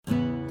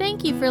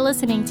Thank you for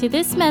listening to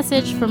this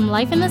message from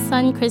Life in the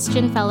Sun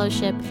Christian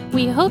Fellowship.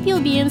 We hope you'll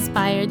be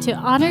inspired to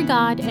honor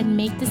God and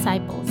make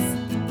disciples.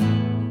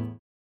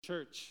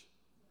 Church,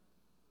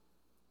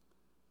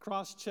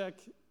 cross-check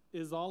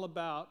is all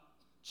about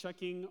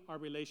checking our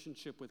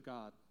relationship with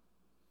God.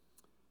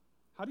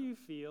 How do you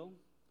feel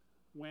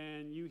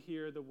when you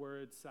hear the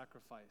word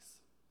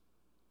sacrifice?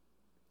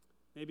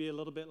 Maybe a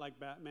little bit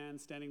like Batman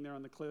standing there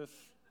on the cliff.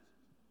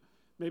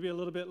 Maybe a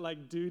little bit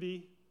like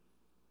duty.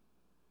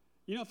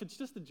 You know, if it's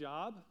just a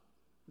job,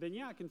 then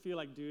yeah, it can feel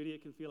like duty,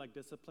 it can feel like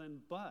discipline.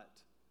 But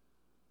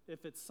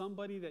if it's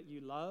somebody that you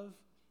love,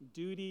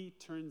 duty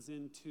turns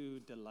into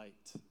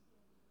delight.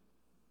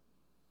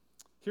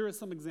 Here are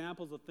some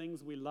examples of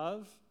things we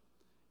love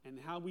and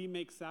how we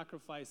make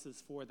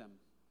sacrifices for them.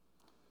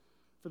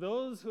 For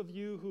those of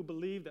you who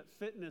believe that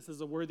fitness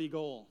is a worthy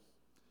goal,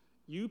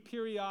 you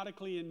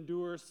periodically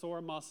endure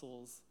sore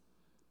muscles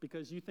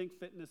because you think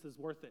fitness is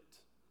worth it.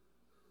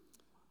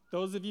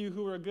 Those of you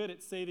who are good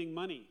at saving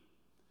money,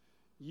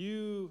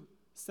 you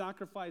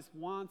sacrifice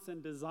wants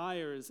and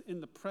desires in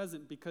the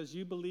present because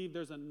you believe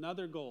there's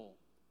another goal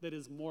that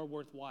is more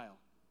worthwhile.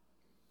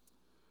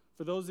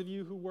 For those of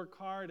you who work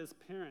hard as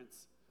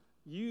parents,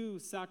 you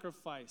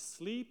sacrifice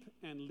sleep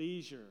and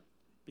leisure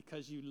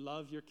because you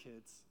love your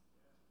kids.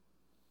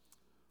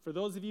 For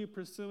those of you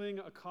pursuing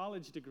a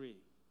college degree,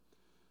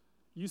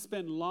 you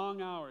spend long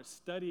hours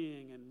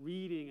studying and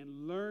reading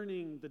and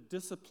learning the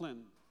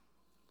discipline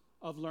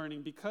of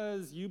learning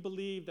because you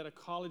believe that a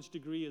college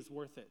degree is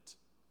worth it.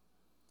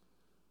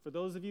 For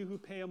those of you who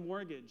pay a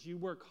mortgage, you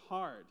work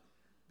hard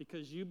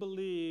because you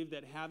believe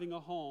that having a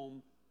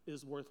home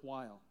is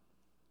worthwhile.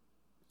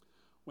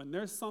 When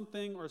there's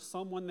something or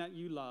someone that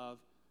you love,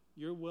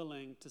 you're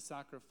willing to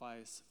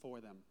sacrifice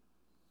for them.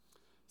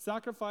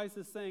 Sacrifice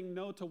is saying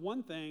no to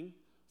one thing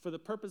for the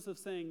purpose of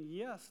saying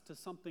yes to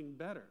something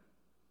better.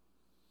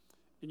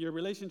 In your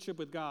relationship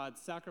with God,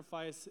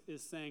 sacrifice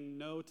is saying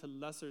no to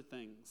lesser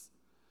things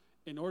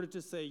in order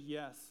to say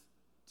yes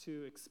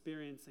to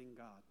experiencing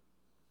God.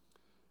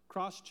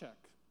 Cross-check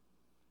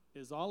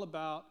is all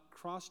about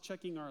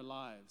cross-checking our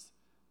lives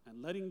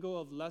and letting go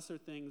of lesser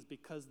things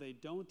because they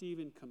don't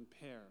even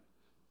compare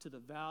to the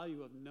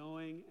value of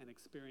knowing and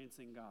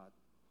experiencing God.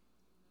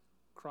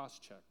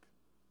 Cross-check.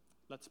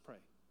 Let's pray.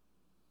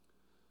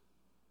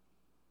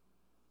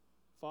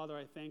 Father,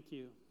 I thank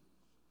you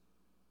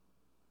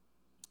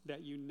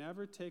that you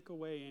never take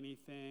away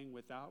anything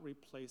without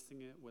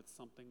replacing it with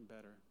something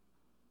better.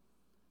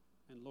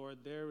 And Lord,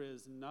 there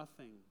is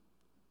nothing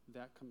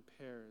that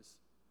compares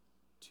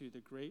to the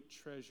great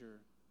treasure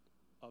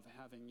of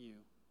having you.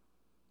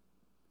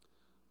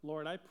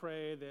 Lord, I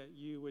pray that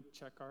you would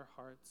check our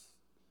hearts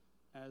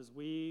as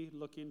we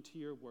look into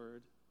your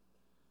word.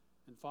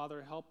 And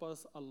Father, help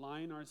us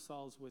align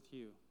ourselves with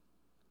you,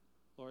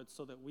 Lord,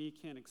 so that we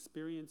can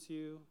experience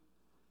you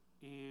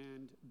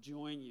and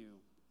join you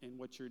in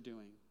what you're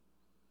doing.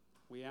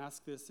 We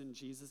ask this in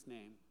Jesus'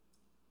 name.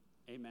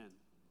 Amen.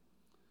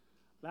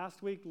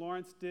 Last week,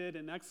 Lawrence did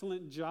an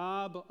excellent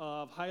job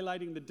of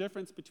highlighting the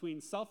difference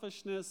between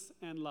selfishness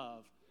and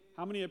love.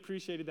 How many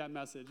appreciated that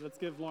message? Let's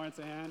give Lawrence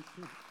a hand.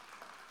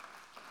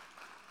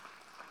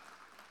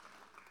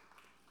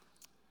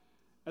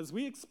 As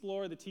we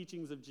explore the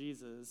teachings of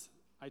Jesus,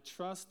 I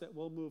trust that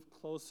we'll move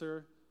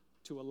closer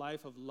to a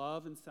life of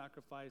love and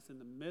sacrifice in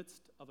the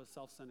midst of a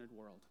self-centered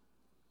world.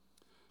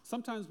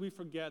 Sometimes we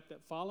forget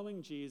that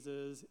following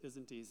Jesus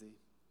isn't easy.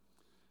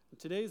 And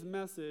today's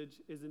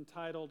message is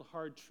entitled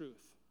Hard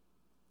Truth.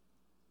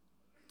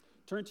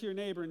 Turn to your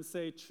neighbor and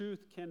say,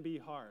 truth can be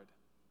hard.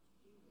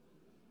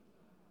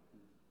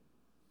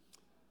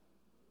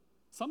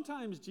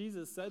 Sometimes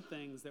Jesus said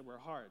things that were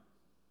hard,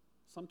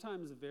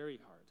 sometimes very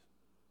hard.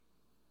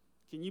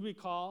 Can you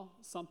recall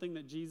something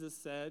that Jesus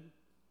said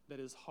that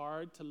is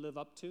hard to live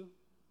up to?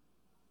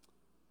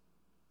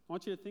 I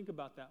want you to think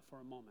about that for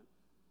a moment.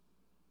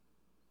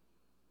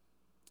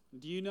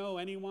 Do you know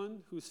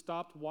anyone who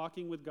stopped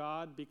walking with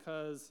God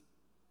because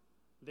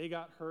they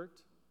got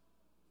hurt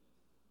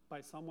by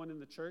someone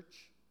in the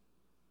church?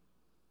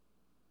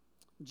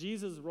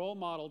 Jesus role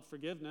modeled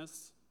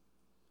forgiveness.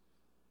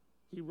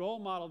 He role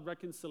modeled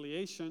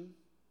reconciliation.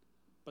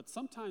 But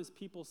sometimes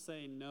people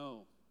say,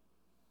 no,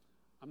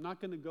 I'm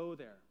not going to go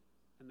there.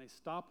 And they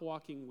stop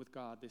walking with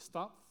God. They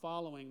stop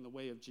following the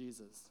way of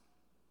Jesus.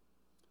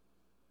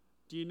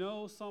 Do you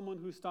know someone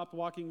who stopped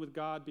walking with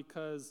God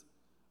because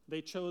they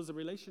chose a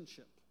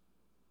relationship?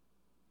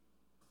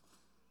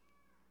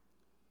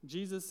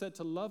 Jesus said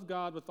to love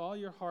God with all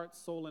your heart,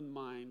 soul, and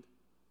mind,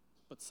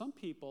 but some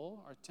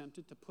people are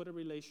tempted to put a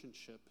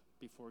relationship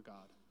before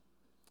God.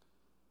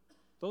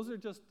 Those are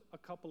just a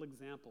couple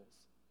examples.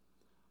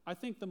 I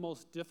think the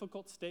most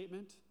difficult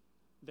statement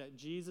that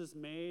Jesus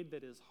made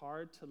that is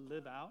hard to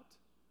live out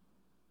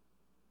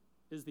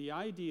is the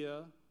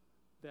idea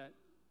that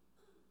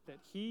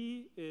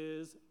he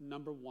is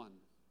number one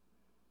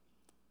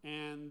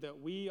and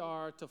that we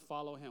are to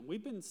follow him.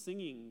 We've been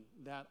singing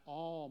that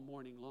all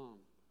morning long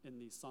in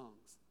these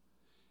songs.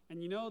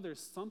 And you know, there's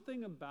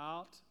something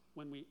about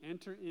when we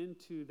enter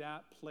into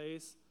that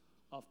place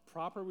of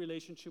proper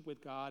relationship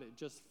with God, it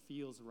just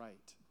feels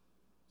right.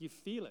 You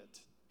feel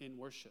it in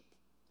worship.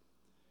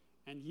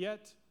 And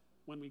yet,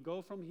 when we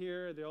go from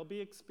here, there'll be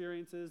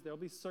experiences, there'll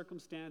be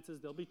circumstances,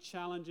 there'll be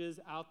challenges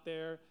out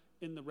there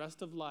in the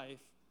rest of life.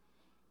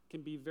 It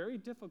can be very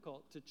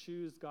difficult to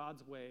choose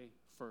God's way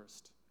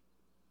first.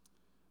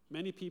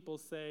 Many people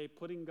say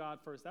putting God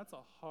first, that's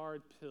a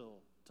hard pill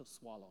to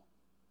swallow.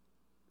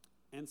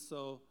 And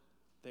so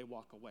they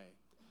walk away.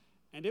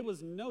 And it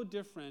was no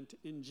different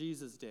in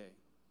Jesus' day.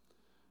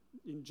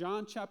 In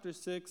John chapter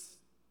 6,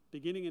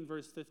 beginning in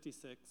verse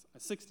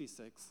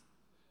 66,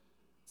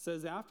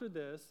 says after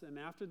this, and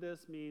after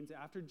this means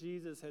after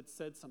Jesus had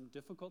said some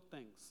difficult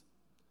things,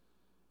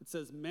 it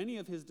says many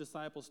of his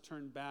disciples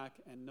turned back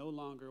and no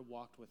longer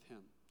walked with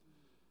him.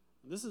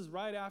 And this is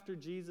right after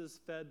Jesus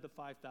fed the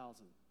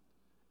 5,000.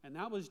 And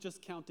that was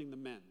just counting the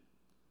men.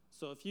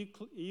 So if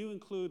you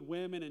include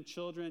women and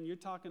children, you're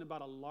talking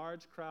about a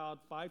large crowd,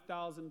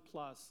 5,000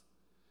 plus.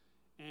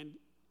 And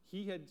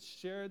he had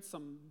shared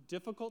some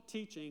difficult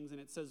teachings, and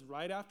it says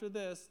right after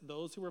this,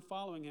 those who were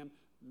following him,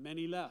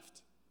 many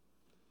left.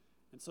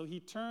 And so he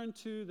turned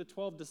to the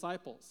 12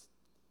 disciples.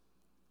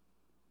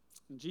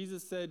 And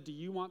Jesus said, "Do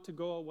you want to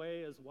go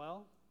away as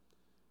well?"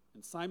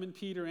 And Simon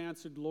Peter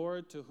answered,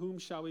 "Lord, to whom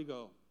shall we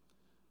go?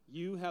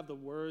 You have the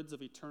words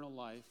of eternal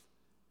life,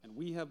 and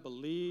we have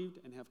believed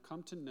and have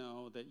come to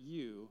know that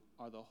you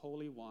are the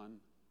Holy One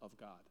of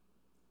God."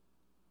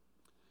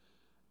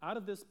 Out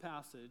of this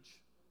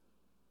passage,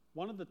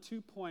 one of the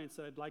 2 points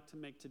that I'd like to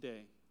make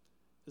today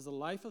is a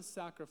life of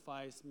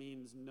sacrifice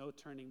means no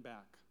turning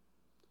back.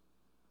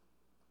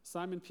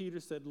 Simon Peter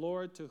said,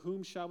 "Lord, to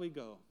whom shall we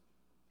go?"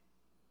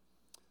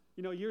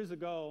 You know, years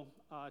ago,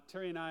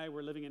 Terry and I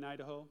were living in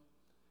Idaho,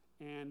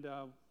 and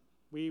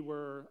we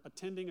were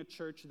attending a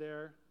church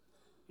there,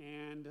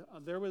 and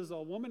there was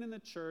a woman in the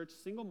church,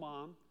 single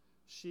mom.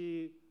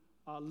 She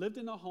lived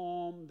in a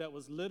home that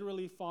was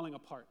literally falling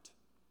apart,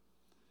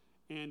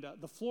 and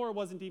the floor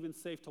wasn't even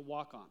safe to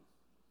walk on.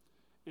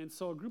 And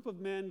so a group of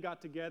men got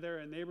together,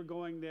 and they were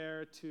going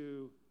there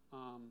to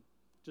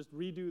just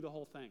redo the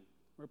whole thing.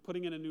 We're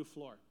putting in a new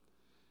floor.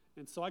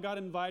 And so I got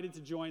invited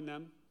to join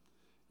them.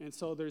 And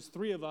so there's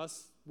 3 of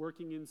us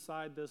working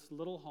inside this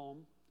little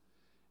home.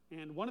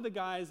 And one of the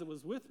guys that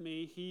was with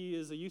me, he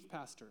is a youth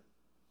pastor.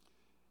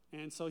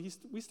 And so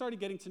we started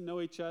getting to know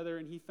each other,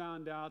 and he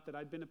found out that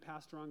I'd been a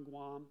pastor on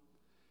Guam.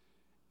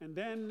 And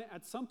then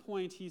at some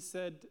point he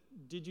said,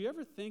 "Did you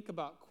ever think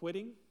about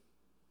quitting?"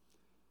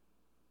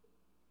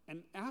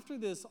 And after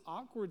this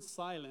awkward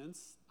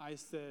silence, I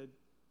said,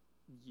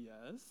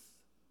 "Yes."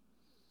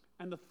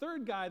 And the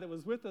third guy that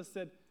was with us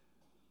said,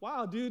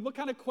 "Wow, dude, what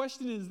kind of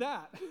question is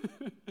that?"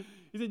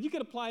 He said, "You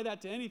could apply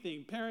that to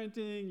anything,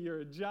 parenting,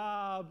 your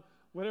job,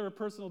 whatever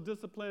personal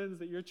disciplines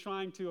that you're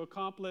trying to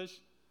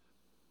accomplish."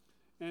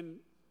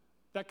 And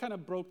that kind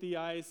of broke the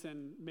ice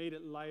and made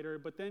it lighter.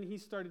 But then he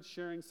started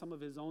sharing some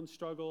of his own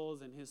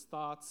struggles and his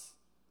thoughts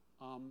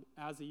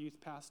as a youth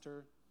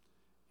pastor.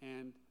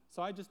 And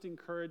so I just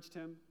encouraged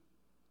him.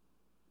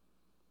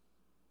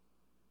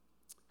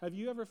 Have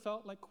you ever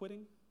felt like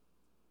quitting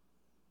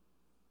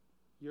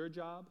your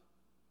job?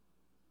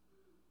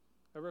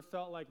 Ever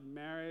felt like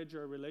marriage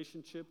or a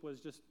relationship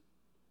was just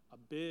a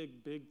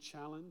big, big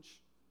challenge?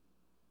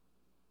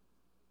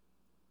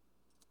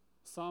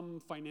 Some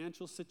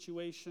financial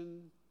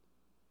situation?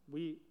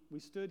 We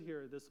stood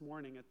here this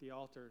morning at the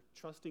altar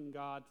trusting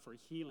God for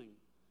healing.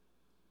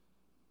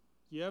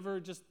 You ever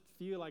just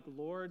feel like,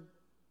 "Lord,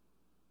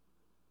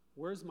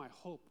 where's my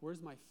hope?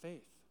 Where's my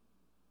faith?"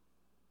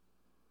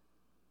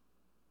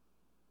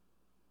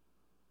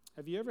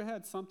 Have you ever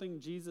had something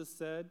Jesus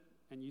said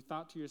and you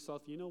thought to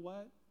yourself, "You know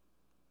what?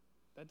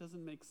 That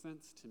doesn't make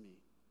sense to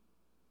me"?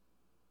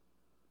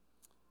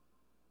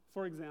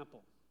 For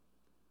example,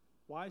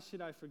 why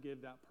should I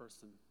forgive that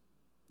person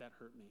that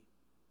hurt me?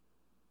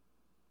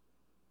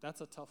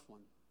 That's a tough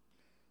one.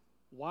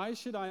 Why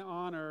should I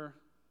honor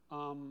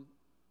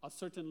a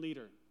certain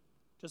leader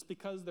just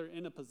because they're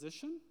in a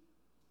position?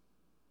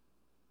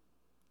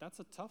 That's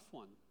a tough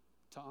one,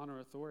 to honor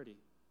authority.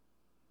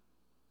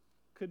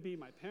 Could be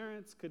my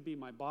parents, could be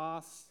my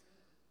boss,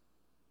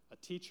 a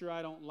teacher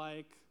I don't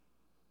like,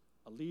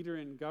 a leader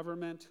in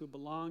government who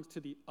belongs to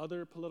the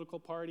other political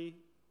party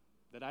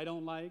that I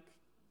don't like.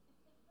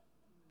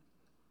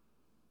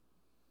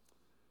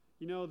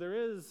 You know, there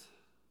is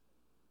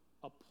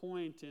a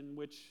point in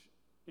which,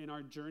 in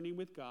our journey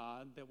with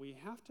God, that we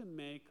have to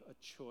make a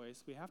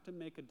choice, we have to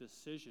make a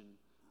decision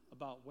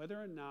about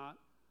whether or not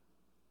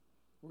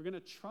we're going to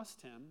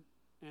trust him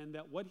and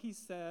that what he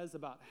says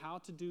about how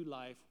to do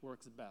life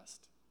works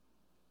best.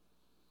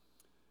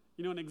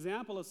 You know, an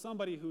example of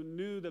somebody who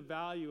knew the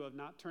value of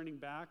not turning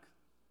back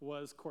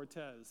was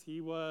Cortez.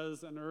 He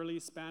was an early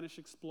Spanish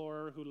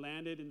explorer who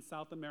landed in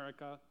South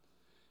America,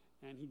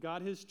 and he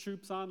got his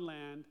troops on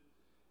land,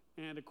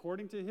 and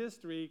according to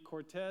history,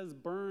 Cortez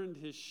burned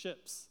his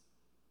ships.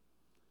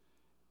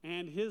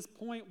 And his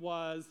point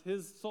was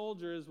his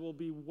soldiers will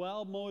be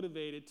well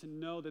motivated to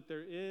know that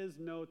there is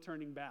no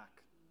turning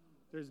back.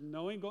 There's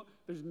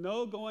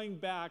no going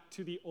back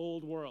to the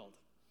old world.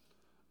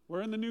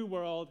 We're in the new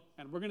world,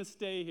 and we're going to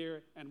stay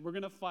here, and we're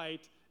going to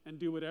fight and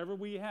do whatever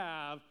we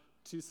have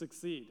to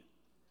succeed.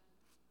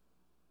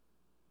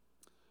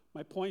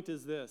 My point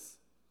is this.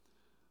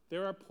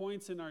 There are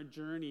points in our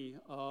journey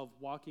of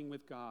walking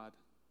with God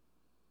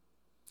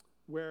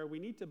where we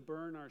need to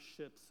burn our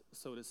ships,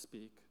 so to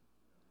speak,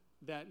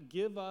 that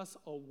give us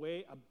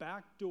a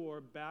back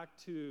door back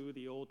to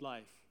the old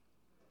life,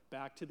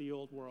 back to the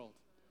old world,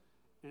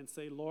 and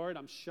say, Lord,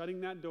 I'm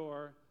shutting that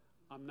door.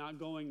 I'm not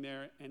going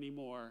there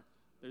anymore.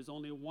 There's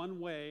only one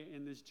way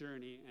in this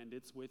journey, and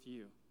it's with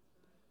you.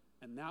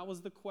 And that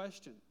was the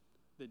question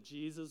that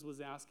Jesus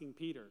was asking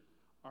Peter.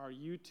 Are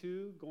you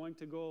too going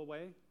to go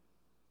away?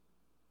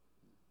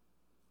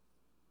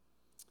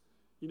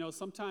 You know,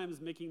 sometimes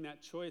making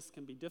that choice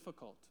can be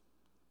difficult.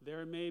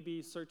 There may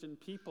be certain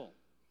people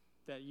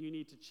that you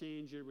need to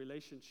change your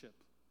relationship.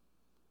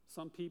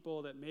 Some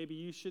people that maybe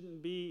you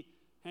shouldn't be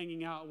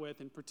hanging out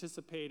with and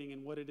participating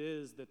in what it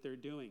is that they're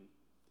doing.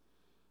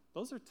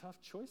 Those are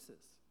tough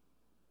choices.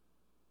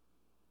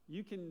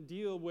 You can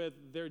deal with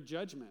their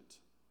judgment.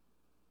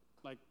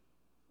 Like,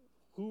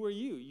 who are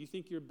you? You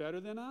think you're better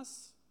than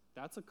us?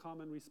 That's a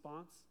common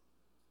response.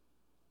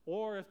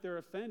 Or if they're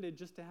offended,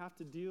 just to have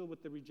to deal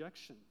with the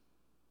rejection.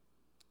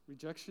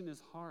 Rejection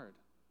is hard.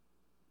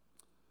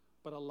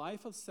 But a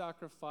life of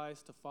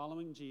sacrifice to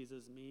following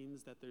Jesus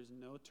means that there's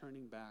no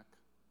turning back.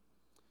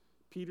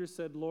 Peter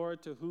said,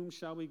 Lord, to whom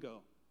shall we go?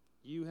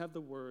 You have the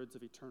words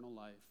of eternal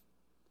life.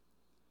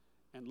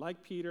 And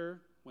like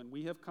Peter, when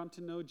we have come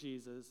to know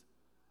Jesus,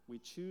 we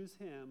choose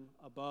him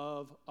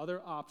above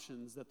other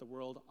options that the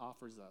world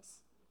offers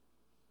us.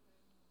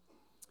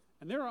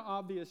 And there are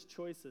obvious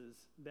choices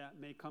that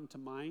may come to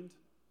mind.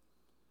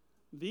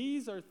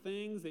 These are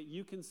things that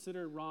you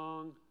consider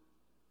wrong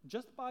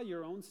just by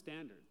your own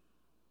standard.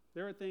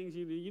 There are things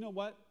you know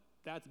what?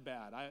 That's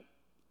bad.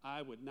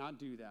 I would not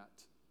do that.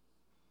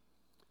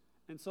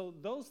 And so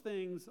those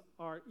things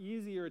are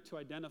easier to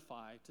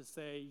identify, to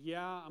say,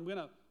 yeah, I'm going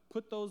to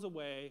put those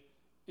away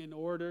in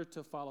order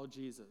to follow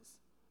Jesus.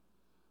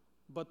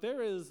 But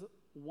there is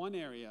one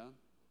area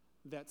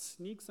that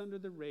sneaks under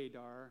the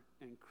radar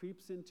and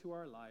creeps into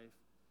our life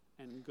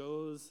and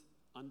goes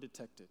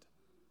undetected.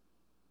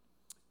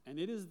 And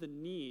it is the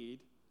need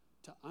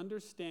to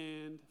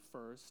understand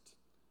first,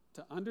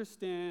 to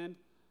understand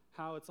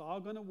how it's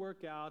all going to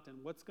work out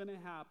and what's going to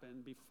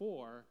happen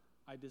before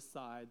I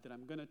decide that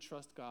I'm going to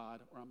trust God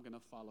or I'm going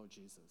to follow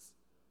Jesus.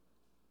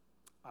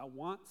 I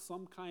want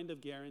some kind of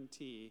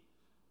guarantee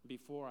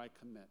before I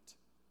commit.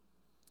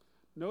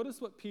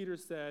 Notice what Peter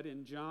said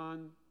in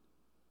John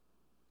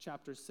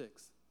chapter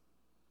 6.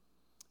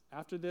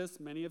 After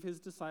this, many of his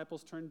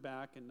disciples turned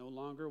back and no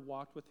longer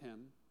walked with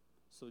him.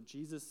 So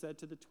Jesus said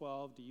to the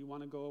 12, do you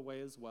want to go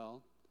away as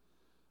well?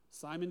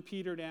 Simon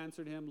Peter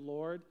answered him,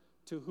 Lord,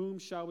 to whom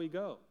shall we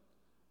go?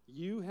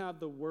 You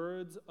have the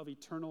words of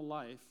eternal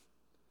life.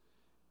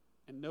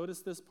 And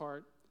notice this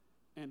part,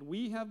 and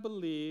we have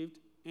believed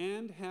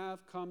and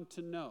have come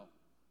to know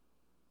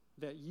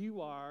that you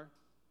are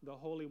the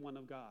Holy One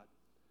of God.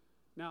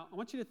 Now, I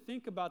want you to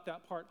think about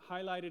that part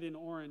highlighted in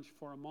orange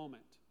for a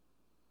moment.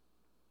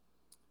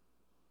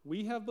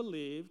 We have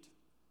believed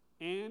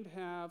and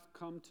have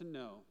come to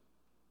know.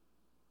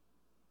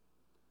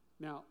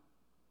 Now,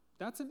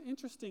 that's an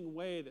interesting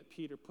way that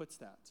Peter puts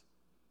that.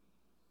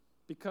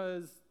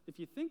 Because if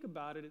you think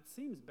about it, it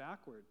seems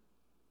backward,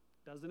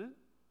 doesn't it?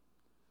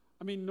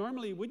 I mean,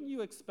 normally, wouldn't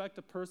you expect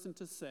a person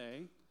to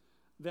say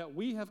that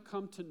we have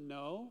come to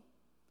know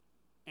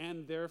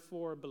and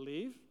therefore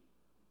believe?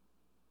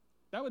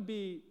 That would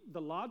be the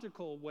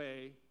logical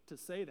way to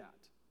say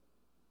that.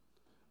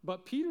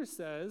 But Peter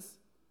says,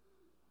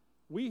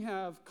 we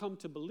have come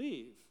to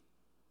believe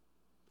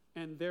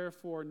and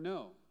therefore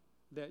know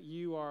that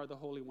you are the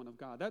Holy One of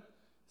God. That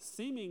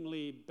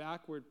seemingly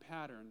backward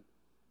pattern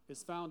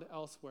is found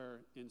elsewhere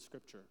in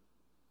Scripture.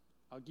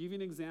 I'll give you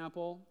an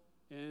example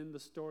in the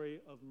story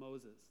of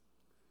Moses.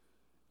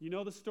 You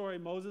know the story.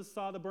 Moses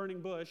saw the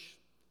burning bush.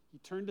 He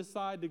turned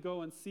aside to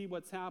go and see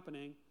what's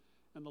happening.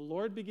 And the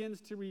Lord begins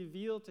to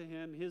reveal to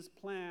him his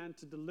plan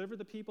to deliver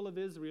the people of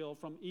Israel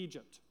from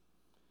Egypt.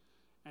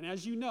 And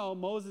as you know,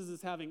 Moses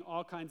is having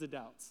all kinds of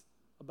doubts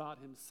about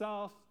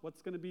himself,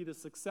 what's going to be the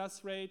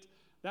success rate.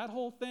 That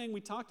whole thing we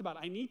talked about.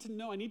 I need to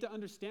know, I need to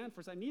understand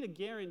first. I need a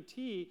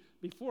guarantee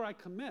before I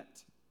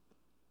commit.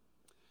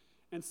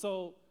 And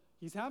so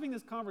he's having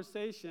this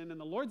conversation, and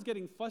the Lord's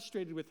getting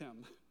frustrated with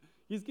him.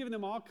 He's giving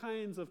him all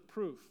kinds of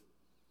proof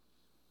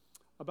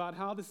about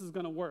how this is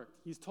going to work.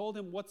 He's told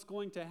him what's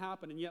going to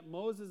happen, and yet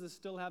Moses is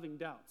still having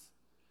doubts.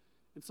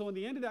 And so in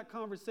the end of that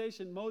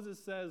conversation, Moses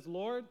says,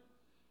 Lord,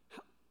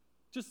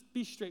 just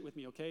be straight with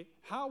me, okay?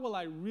 How will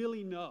I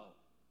really know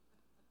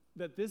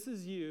that this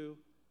is you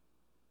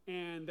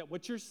and that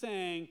what you're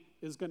saying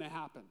is going to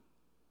happen?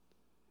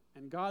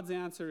 And God's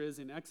answer is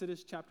in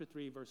Exodus chapter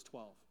 3, verse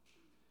 12.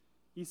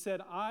 He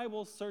said, I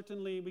will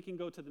certainly, we can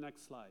go to the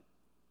next slide.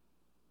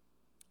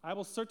 I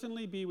will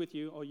certainly be with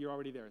you. Oh, you're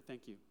already there.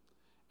 Thank you.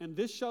 And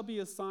this shall be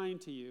a sign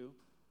to you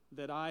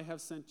that I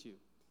have sent you.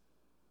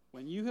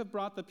 When you have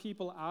brought the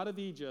people out of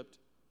Egypt,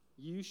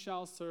 You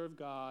shall serve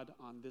God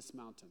on this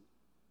mountain.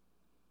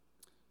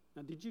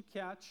 Now, did you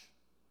catch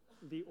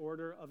the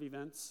order of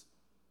events?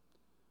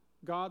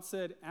 God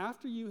said,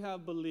 after you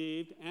have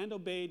believed and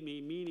obeyed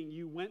me, meaning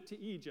you went to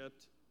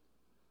Egypt,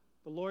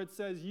 the Lord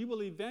says, you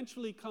will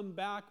eventually come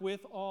back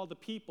with all the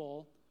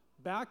people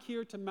back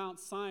here to Mount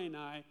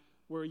Sinai,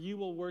 where you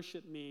will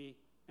worship me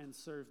and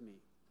serve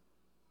me.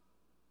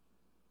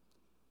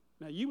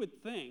 Now, you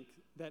would think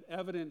that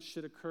evidence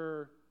should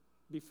occur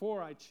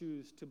before I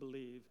choose to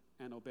believe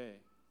and obey.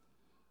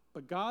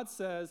 But God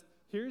says,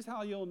 here's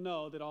how you'll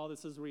know that all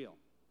this is real.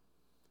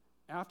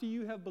 After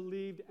you have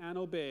believed and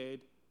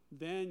obeyed,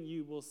 then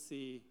you will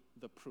see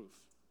the proof.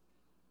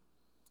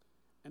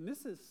 And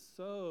this is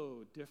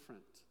so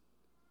different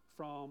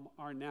from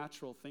our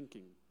natural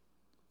thinking,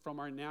 from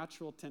our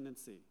natural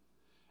tendency.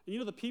 And you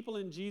know, the people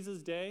in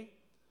Jesus' day,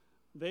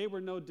 they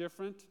were no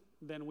different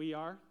than we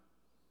are.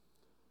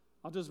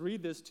 I'll just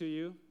read this to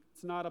you.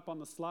 It's not up on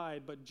the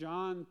slide, but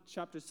John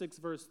chapter 6,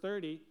 verse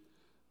 30,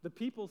 the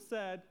people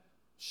said,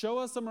 show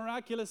us a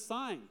miraculous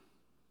sign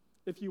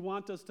if you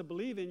want us to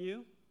believe in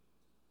you.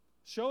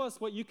 Show us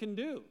what you can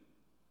do.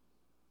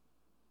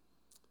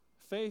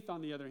 Faith,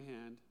 on the other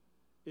hand,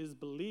 is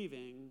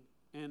believing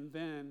and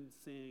then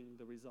seeing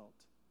the result.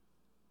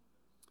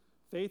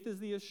 Faith is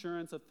the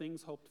assurance of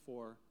things hoped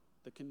for,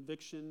 the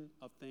conviction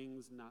of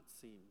things not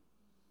seen.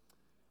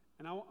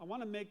 And I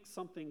want to make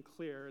something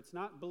clear. It's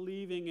not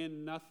believing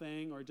in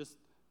nothing or just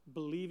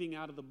believing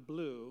out of the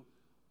blue,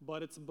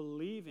 but it's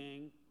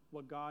believing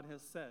what God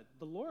has said.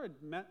 The Lord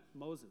met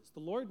Moses. The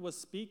Lord was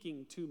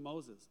speaking to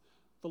Moses.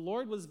 The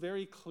Lord was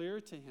very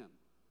clear to him.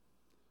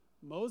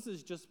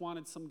 Moses just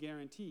wanted some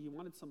guarantee. He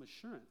wanted some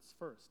assurance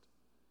first.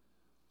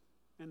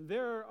 And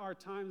there are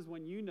times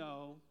when you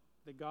know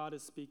that God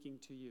is speaking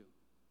to you.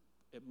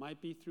 It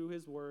might be through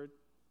his word.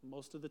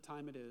 Most of the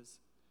time it is.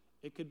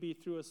 It could be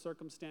through a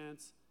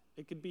circumstance.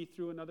 It could be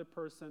through another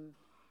person.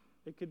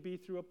 It could be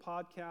through a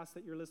podcast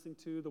that you're listening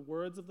to, the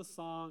words of the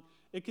song.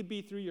 It could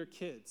be through your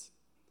kids.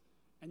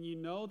 And you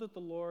know that the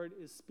Lord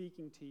is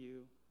speaking to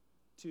you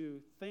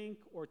to think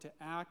or to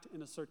act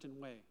in a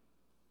certain way.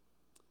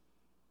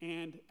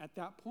 And at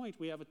that point,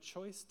 we have a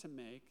choice to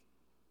make.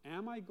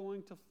 Am I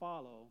going to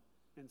follow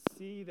and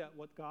see that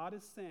what God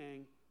is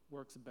saying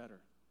works better?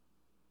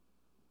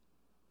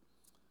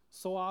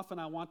 So often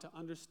I want to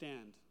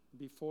understand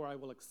before I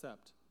will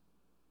accept.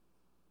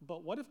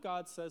 But what if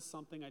God says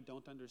something I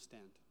don't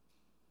understand?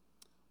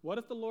 What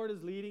if the Lord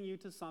is leading you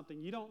to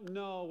something you don't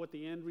know what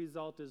the end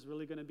result is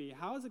really going to be?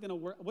 How is it going to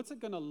work? What's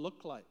it going to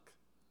look like?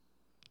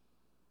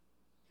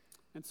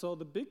 And so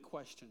the big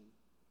question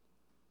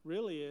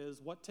really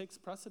is, what takes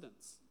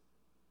precedence?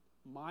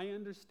 My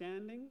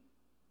understanding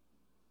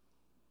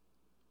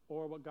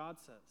or what God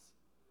says?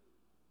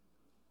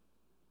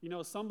 You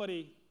know,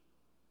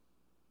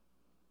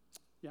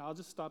 I'll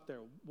just stop there.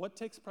 What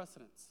takes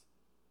precedence?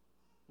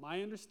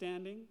 My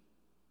understanding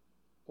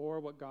or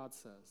what God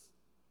says?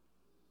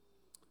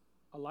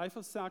 A life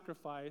of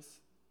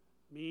sacrifice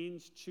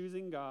means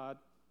choosing God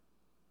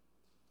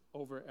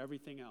over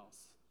everything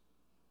else.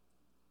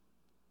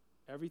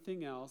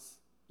 Everything else,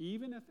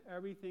 even if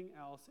everything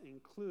else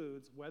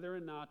includes whether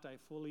or not I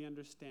fully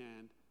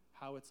understand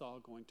how it's all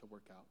going to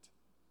work out.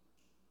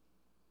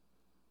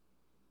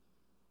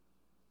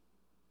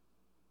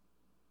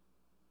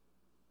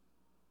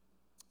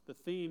 The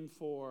theme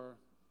for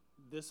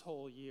this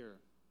whole year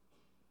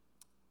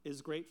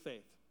is great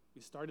faith.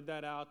 We started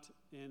that out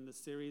in the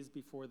series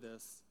before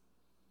this.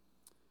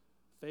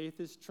 Faith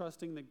is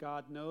trusting that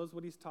God knows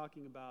what he's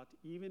talking about,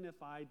 even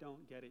if I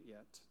don't get it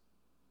yet.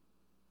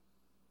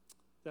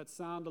 That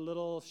sound a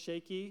little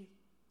shaky,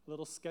 a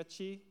little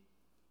sketchy,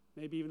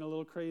 maybe even a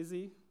little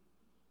crazy?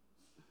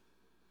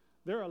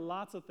 There are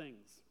lots of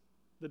things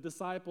the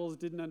disciples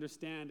didn't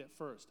understand at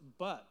first,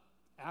 but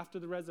after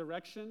the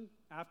resurrection,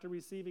 after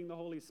receiving the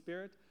Holy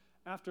Spirit,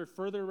 after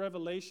further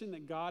revelation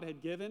that God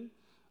had given,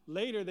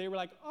 later they were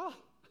like, oh,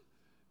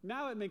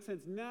 now it makes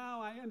sense.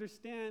 Now I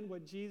understand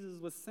what Jesus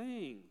was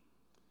saying.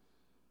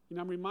 You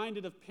know, I'm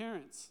reminded of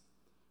parents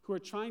who are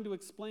trying to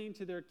explain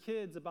to their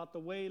kids about the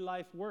way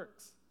life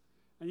works.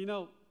 And you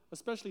know,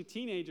 especially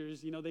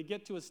teenagers, you know, they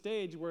get to a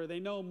stage where they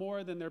know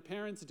more than their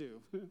parents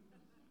do.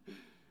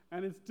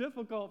 And it's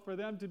difficult for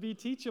them to be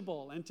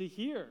teachable and to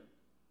hear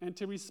and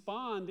to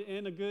respond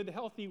in a good,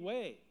 healthy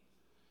way.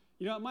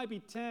 You know, it might be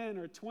 10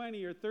 or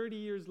 20 or 30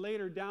 years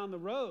later down the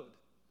road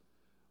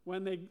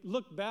when they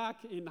look back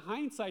in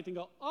hindsight and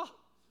go, oh,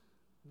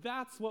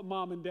 that's what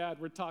mom and dad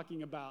were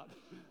talking about.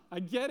 I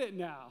get it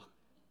now.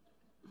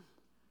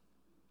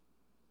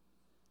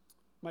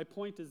 My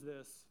point is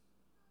this.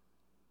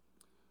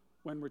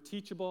 When we're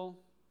teachable,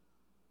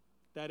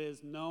 that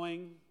is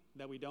knowing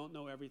that we don't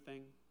know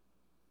everything.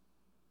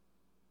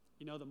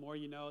 You know, the more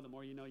you know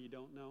you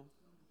don't know.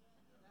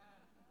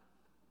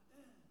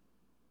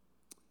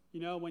 You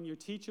know, when you're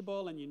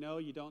teachable and you know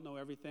you don't know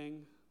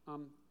everything,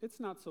 it's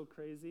not so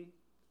crazy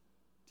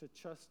to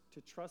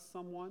trust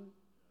someone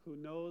who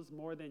knows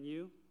more than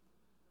you,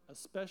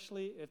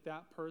 especially if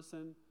that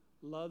person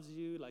loves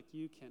you like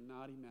you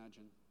cannot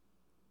imagine.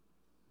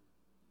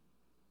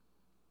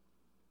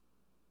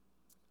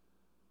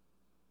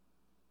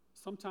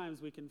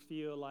 sometimes we can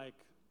feel like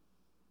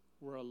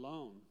we're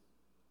alone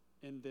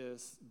in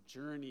this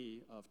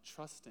journey of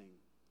trusting.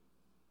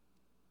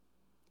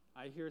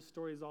 I hear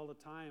stories all the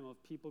time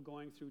of people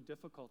going through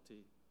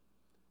difficulty.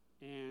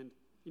 And,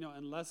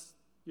 unless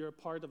you're a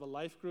part of a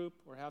life group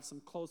or have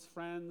some close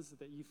friends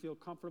that you feel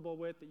comfortable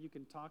with, that you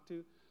can talk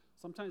to,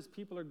 sometimes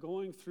people are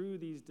going through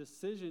these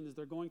decisions,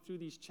 they're going through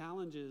these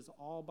challenges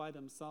all by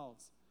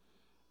themselves.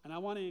 And I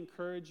want to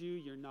encourage you,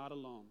 you're not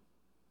alone.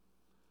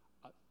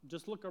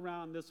 Just look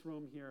around this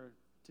room here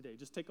today.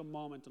 Just take a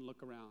moment and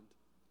look around.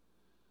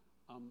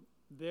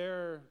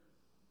 There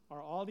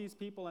are all these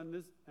people, and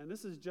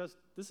this is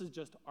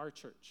just our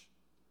church.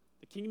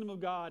 The kingdom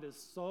of God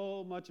is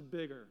so much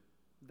bigger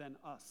than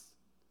us.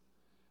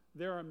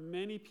 There are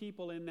many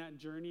people in that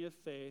journey of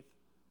faith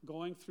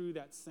going through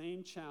that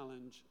same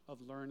challenge of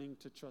learning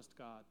to trust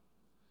God.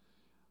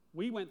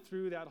 We went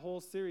through that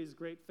whole series,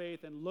 Great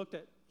Faith, and looked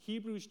at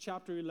Hebrews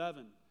chapter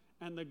 11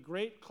 and the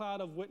great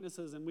cloud of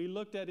witnesses, and we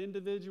looked at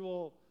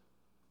individual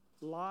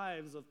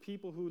lives of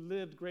people who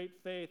lived great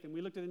faith, and we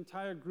looked at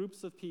entire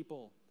groups of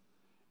people.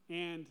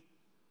 And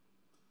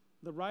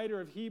the writer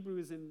of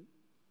Hebrews in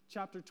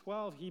chapter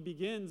 12, he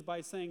begins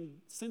by saying,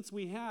 since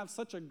we have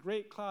such a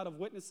great cloud of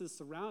witnesses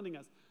surrounding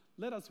us,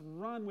 let us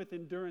run with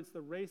endurance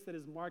the race that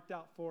is marked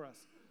out for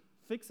us,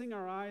 fixing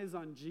our eyes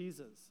on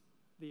Jesus,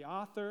 the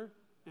author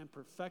and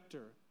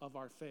perfecter of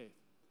our faith.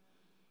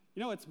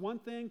 It's one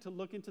thing to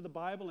look into the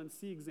Bible and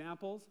see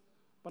examples,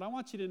 but I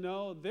want you to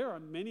know there are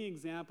many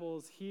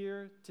examples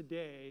here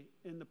today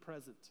in the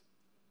present.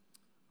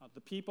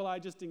 The people, I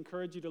just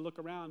encourage you to look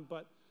around,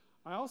 but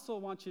I also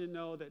want you to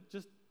know that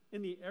just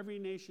in the Every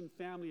Nation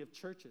family of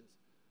churches,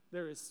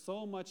 there is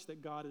so much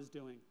that God is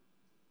doing.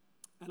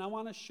 And I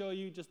want to show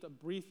you just a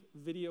brief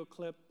video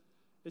clip.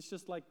 It's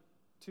just like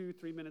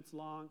 2-3 minutes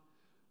long,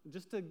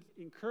 just to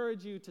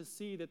encourage you to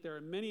see that there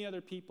are many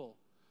other people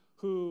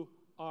who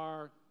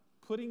are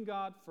putting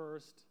God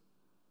first,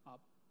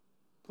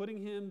 putting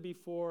Him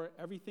before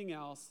everything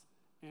else,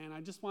 and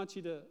I just want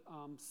you to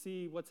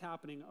see what's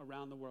happening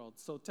around the world.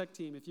 So tech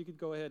team, if you could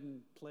go ahead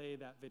and play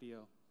that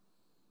video.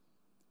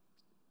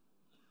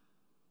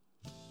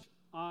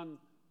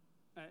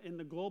 In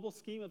the global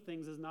scheme of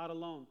things, is not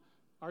alone.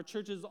 Our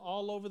churches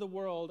all over the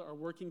world are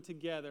working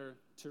together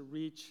to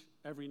reach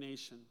every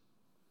nation.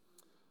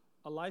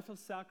 A life of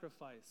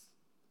sacrifice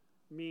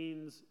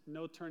means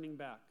no turning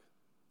back.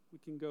 We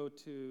can go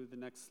to the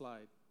next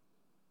slide.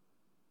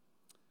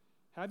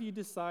 Have you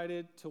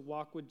decided to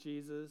walk with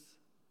Jesus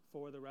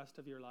for the rest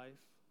of your life?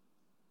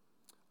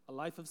 A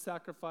life of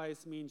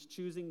sacrifice means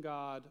choosing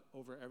God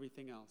over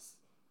everything else.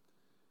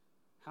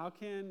 How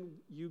can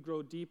you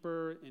grow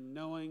deeper in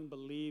knowing,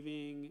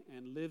 believing,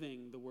 and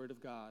living the Word of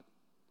God?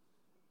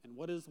 And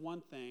what is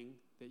one thing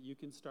that you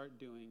can start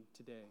doing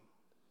today?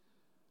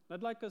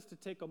 I'd like us to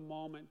take a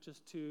moment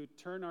just to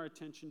turn our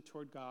attention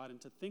toward God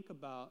and to think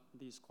about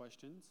these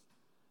questions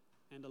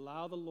and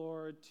allow the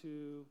Lord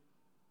to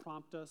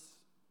prompt us,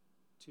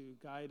 to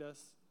guide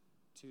us,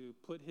 to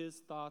put His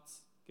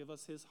thoughts, give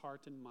us His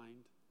heart and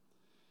mind.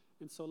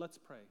 And so let's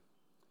pray.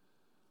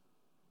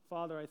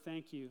 Father, I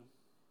thank you.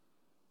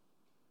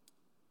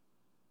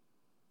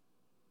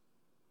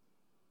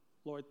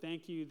 Lord,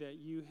 thank you that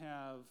you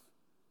have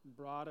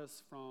brought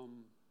us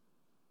from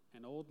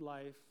an old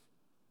life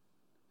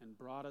and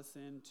brought us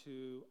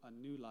into a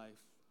new life,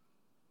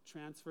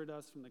 transferred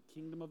us from the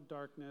kingdom of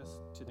darkness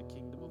to the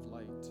kingdom of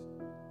light.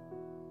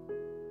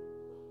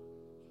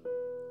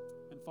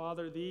 And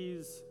Father,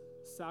 these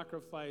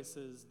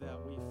sacrifices that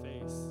we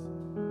face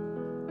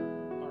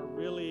are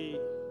really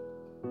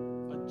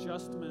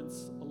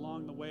adjustments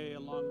along the way,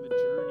 along the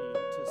journey,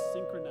 to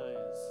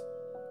synchronize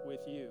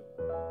with you,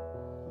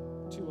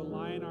 to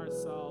align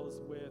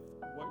ourselves with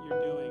what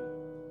you're doing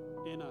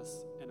in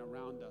us and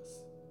around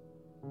us,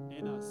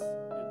 in us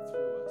and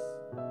through us.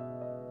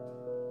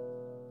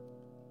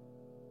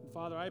 And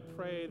Father, I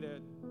pray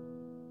that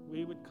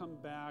we would come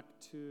back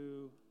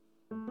to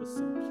the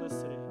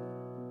simplicity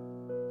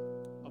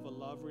of a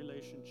love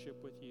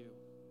relationship with you.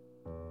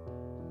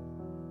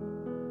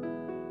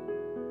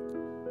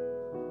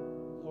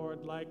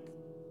 Lord, like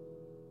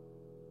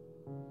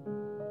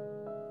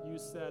you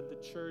said, the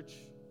church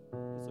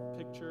is a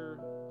picture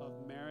of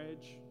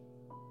marriage.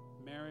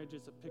 Marriage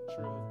is a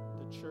picture of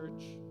the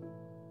church.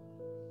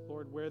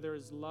 Lord, where there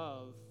is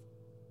love,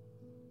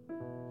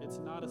 it's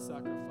not a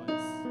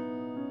sacrifice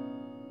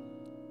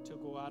to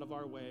go out of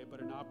our way,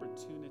 but an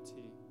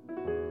opportunity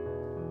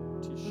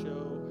to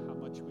show how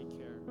much we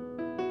care.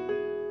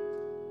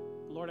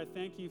 Lord, I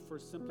thank you for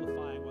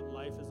simplifying what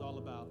life is all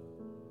about.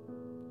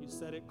 You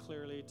said it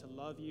clearly, to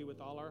love you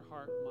with all our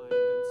heart, mind,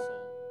 and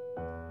soul.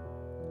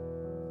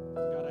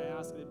 God, I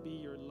ask that it be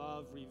your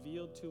love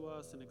revealed to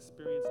us and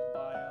experienced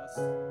by us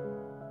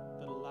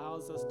that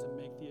allows us to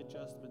make the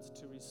adjustments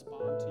to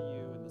respond to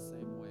you in the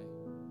same way.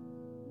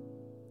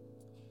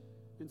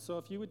 And so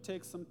if you would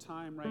take some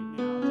time right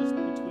now, just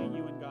between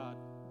you and God,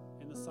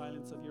 in the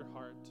silence of your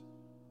heart,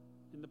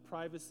 in the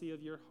privacy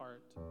of your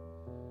heart,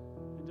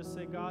 and just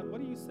say, God, what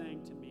are you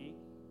saying to me?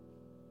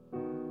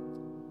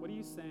 What are you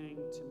you saying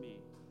to me?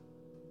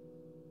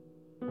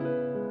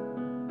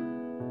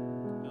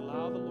 And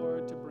allow the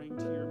Lord to bring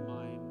to your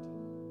mind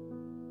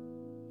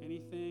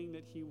anything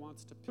that he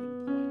wants to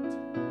pinpoint.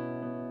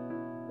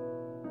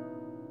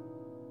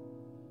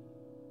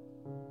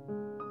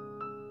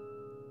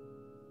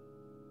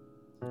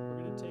 We're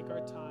going to take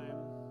our time.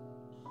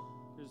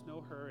 There's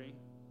no hurry.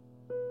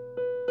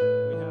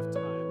 We have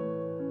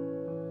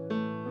time.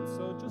 And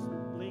so just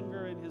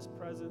linger in his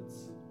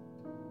presence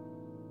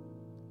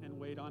and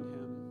wait on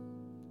him.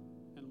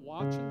 And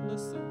watch and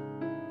listen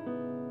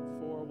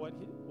for what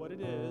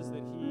it is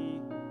that he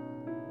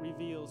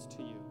reveals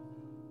to you.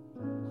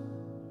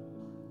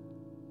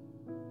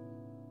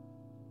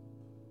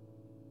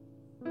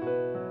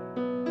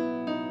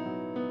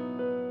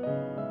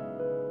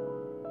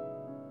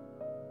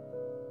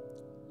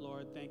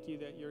 Lord, thank you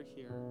that you're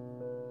here.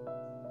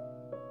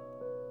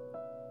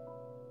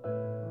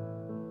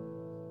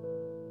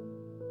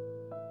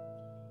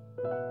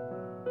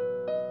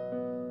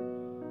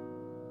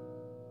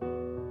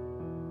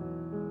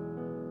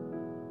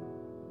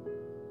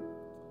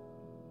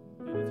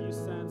 And if you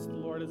sense the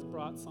Lord has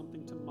brought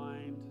something to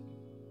mind,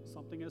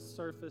 something has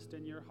surfaced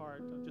in your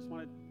heart, I just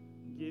want to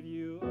give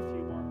you a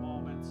few more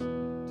moments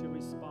to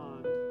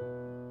respond.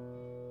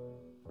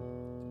 I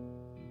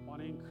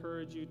want to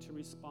encourage you to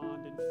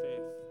respond in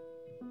faith.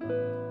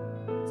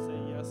 And say,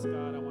 yes,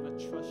 God, I want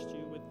to trust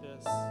you with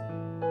this.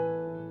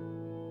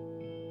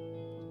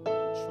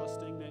 I'm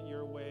trusting that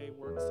your way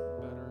works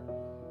better.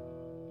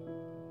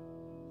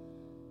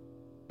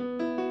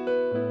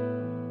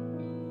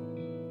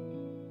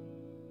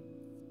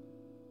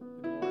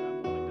 And Lord,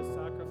 I'm willing to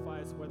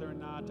sacrifice whether or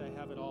not I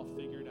have it all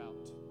figured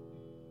out.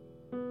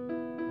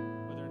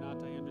 Whether or not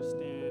I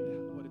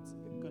understand what it's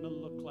going to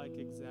look like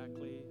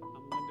exactly.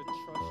 I'm willing to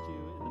trust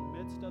you in the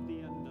midst of the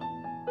unknown.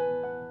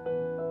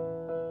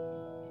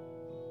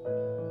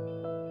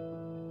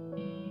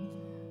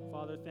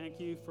 Father, thank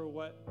you for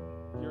what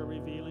you're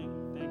revealing.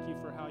 Thank you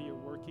for how you're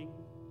working.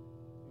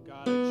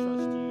 God, I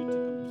trust you to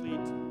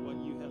complete what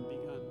you have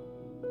begun.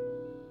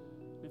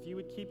 If you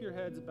would keep your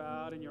heads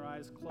bowed and your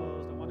eyes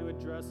closed, I want to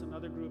address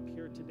another group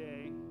here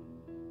today.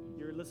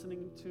 You're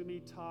listening to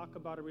me talk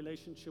about a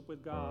relationship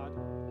with God,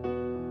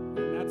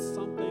 and that's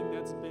something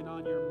that's been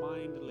on your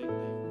mind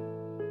lately.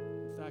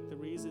 In fact, the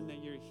reason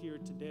that you're here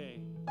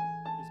today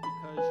is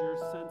because you're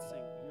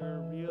sensing, you're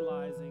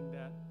realizing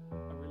that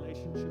a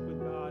relationship with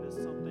God is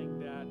something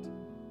that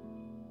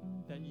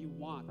you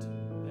want,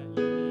 that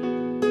you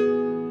need.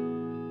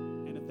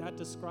 And if that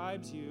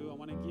describes you, I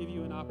want to give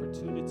you an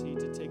opportunity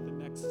to take the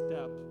next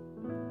step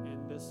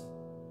in this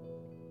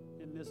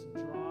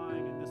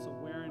drawing and this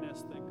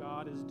awareness that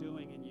God is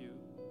doing in you.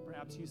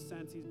 Perhaps you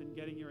sense he's been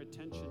getting your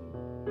attention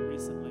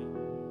recently.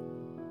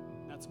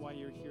 That's why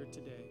you're here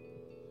today.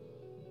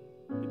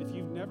 And if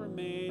you've never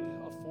made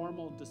a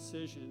formal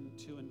decision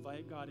to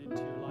invite God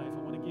into your life,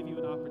 I want to give you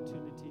an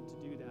opportunity to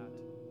do that.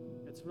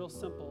 It's real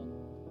simple.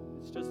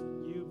 It's just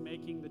you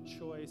making the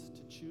choice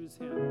to choose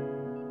him,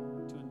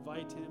 to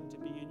invite him to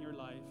be in your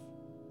life,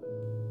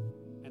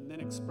 and then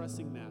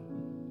expressing that,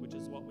 which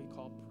is what we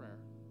call prayer.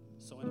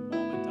 So in a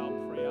moment, I'll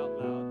pray out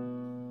loud,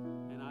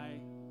 and I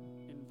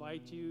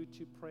invite you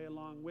to pray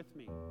along with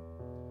me.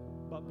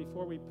 But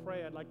before we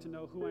pray, I'd like to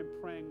know who I'm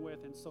praying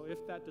with, and so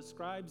if that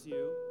describes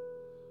you,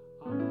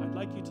 I'd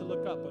like you to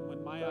look up, and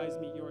when my eyes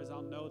meet yours,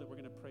 I'll know that we're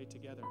going to pray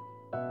together.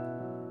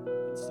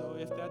 And so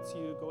if that's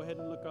you, go ahead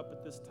and look up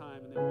at this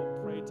time, and then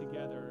we'll pray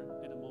together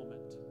in a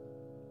moment.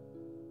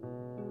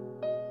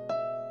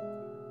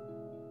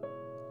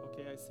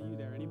 Okay, I see you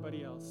there.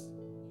 Anybody else?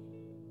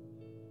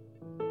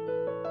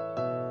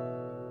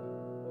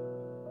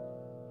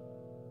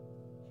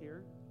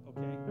 Here?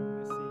 Okay, I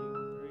see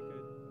you. Very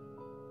good.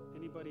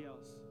 Anybody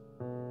else?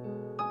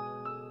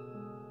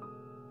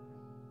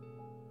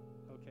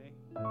 Okay.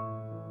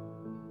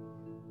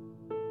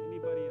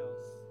 Anybody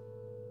else?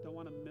 Don't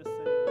want to miss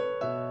anyone.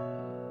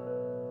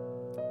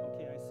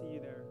 Okay, I see you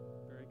there.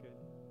 Very good.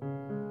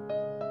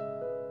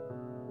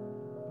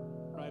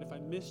 Right, if I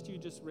missed you,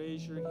 just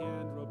raise your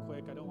hand real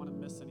quick. I don't want to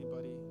miss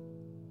anybody.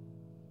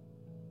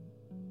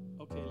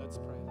 Okay, let's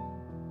pray.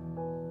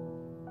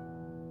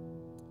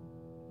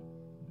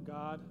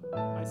 God,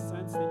 I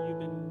sense that you've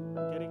been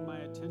getting my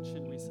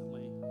attention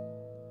recently,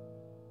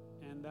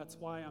 and that's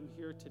why I'm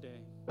here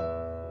today.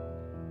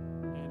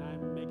 And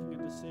I'm making a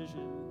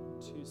decision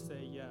to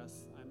say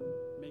yes. I'm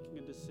making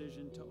a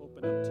decision to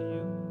open up to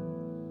you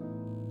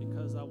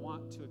because I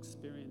want to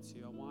experience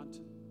you. I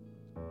want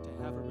to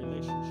have a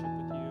relationship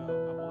with you.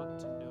 I want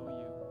to know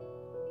you.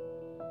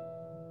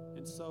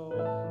 And so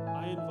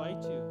I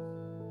invite you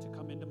to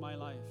come into my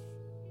life.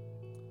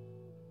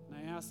 And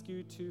I ask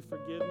you to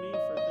forgive me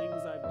for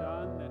things I've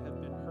done that have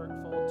been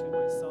hurtful to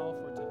myself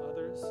or to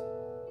others.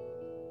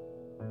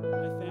 And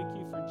I thank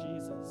you for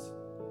Jesus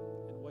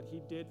and what he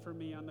did for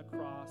me on the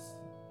cross,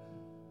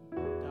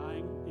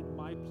 dying in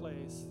my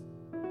place,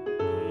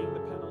 paying the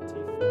penalty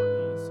for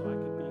me so I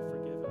could be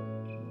forgiven.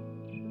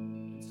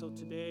 And so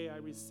today I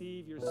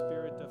receive your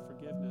spirit of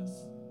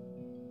forgiveness.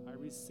 I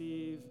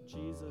receive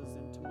Jesus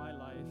into my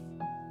life.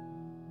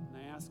 And I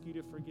ask you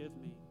to forgive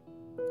me.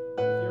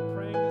 If you're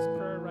praying this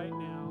prayer right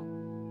now,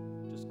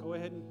 just go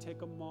ahead and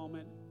take a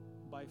moment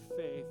by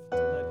faith to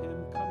let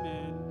him come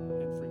in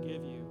and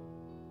forgive you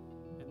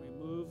and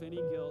remove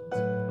any guilt,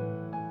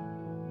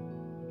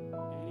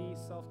 any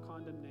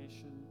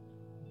self-condemnation.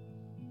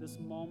 This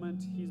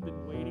moment he's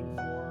been waiting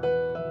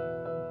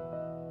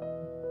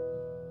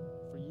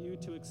for you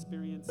to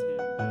experience him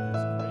with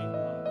his great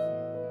love.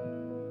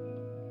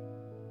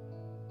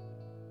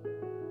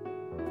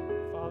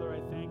 Father, I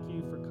thank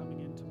you for coming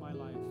into my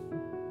life.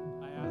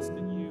 I ask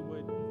that you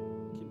would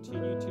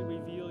continue to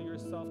reveal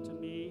yourself to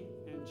me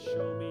and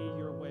show me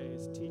your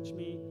ways. Teach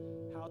me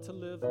how to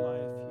live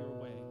life your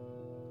way.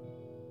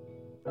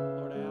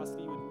 Lord, I ask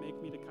that you would make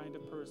me the kind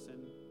of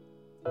person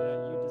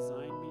that you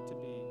designed me to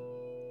be.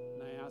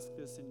 And I ask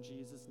this in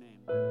Jesus'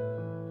 name.